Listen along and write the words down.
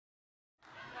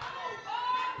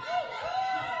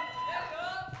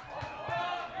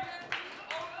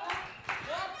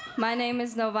My name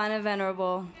is Nova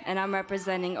Venerable, and I'm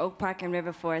representing Oak Park and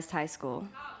River Forest High School.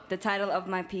 The title of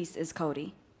my piece is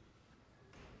Cody.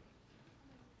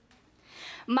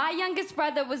 My youngest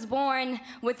brother was born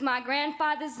with my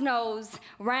grandfather's nose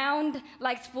round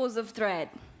like spools of thread,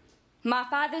 my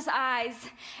father's eyes,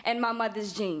 and my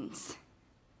mother's jeans.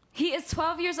 He is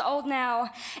 12 years old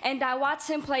now, and I watch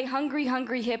him play hungry,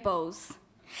 hungry hippos.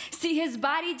 See his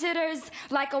body jitters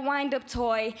like a wind-up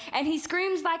toy, and he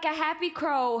screams like a happy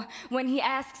crow when he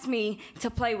asks me to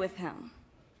play with him.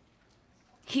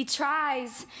 He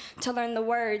tries to learn the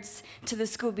words to the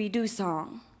Scooby-Doo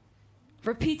song,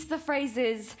 repeats the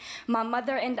phrases my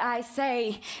mother and I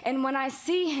say, and when I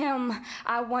see him,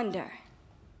 I wonder,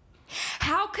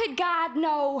 how could God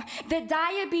know that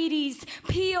diabetes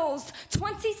peels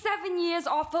 27 years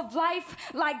off of life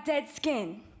like dead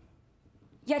skin?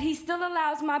 Yet he still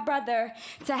allows my brother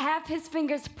to have his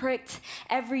fingers pricked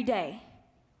every day.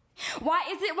 Why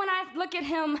is it when I look at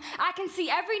him, I can see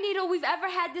every needle we've ever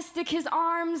had to stick his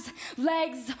arms,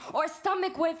 legs, or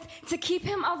stomach with to keep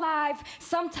him alive?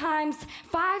 Sometimes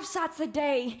 5 shots a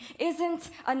day isn't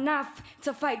enough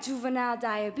to fight juvenile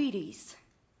diabetes.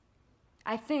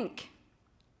 I think,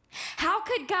 how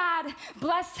could God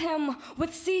bless him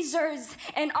with seizures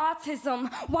and autism?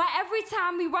 Why every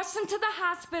time we rush him to the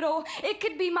hospital, it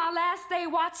could be my last day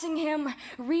watching him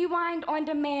rewind on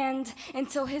demand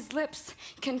until his lips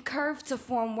can curve to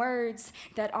form words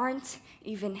that aren't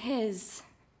even his,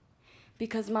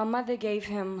 because my mother gave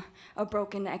him a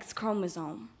broken X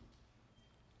chromosome.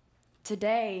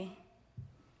 Today,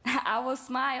 I will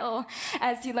smile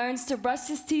as he learns to brush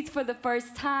his teeth for the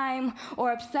first time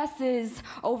or obsesses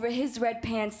over his red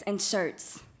pants and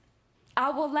shirts.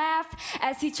 I will laugh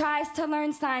as he tries to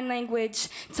learn sign language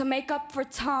to make up for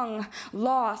tongue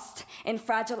lost in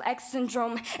Fragile X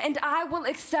syndrome, and I will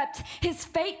accept his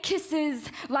fake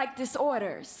kisses like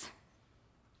disorders.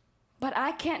 But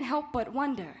I can't help but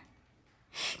wonder,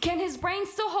 can his brain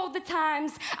still hold the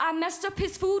times I messed up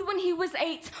his food when he was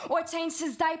 8 or changed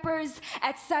his diapers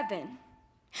at 7?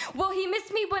 Will he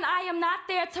miss me when I am not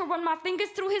there to run my fingers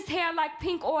through his hair like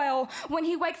pink oil when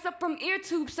he wakes up from ear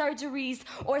tube surgeries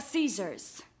or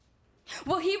seizures?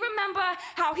 Will he remember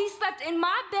how he slept in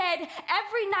my bed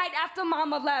every night after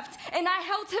Mama left and I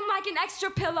held him like an extra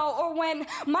pillow, or when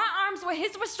my arms were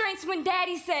his restraints when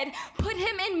Daddy said put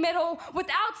him in middle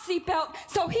without seatbelt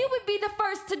so he would be the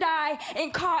first to die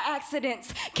in car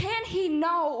accidents? Can he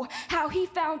know how he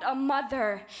found a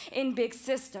mother in Big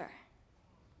Sister?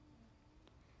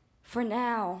 For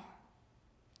now,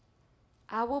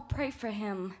 I will pray for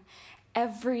him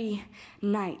every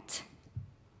night,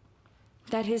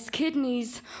 that his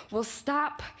kidneys will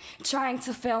stop trying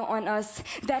to fail on us,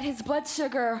 that his blood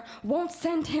sugar won't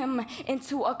send him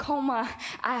into a coma.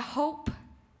 I hope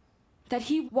that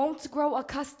he won't grow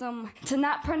accustomed to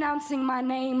not pronouncing my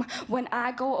name when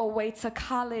I go away to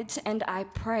college, and I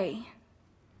pray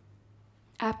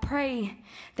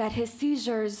that his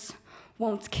seizures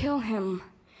won't kill him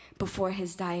before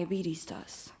his diabetes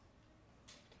does.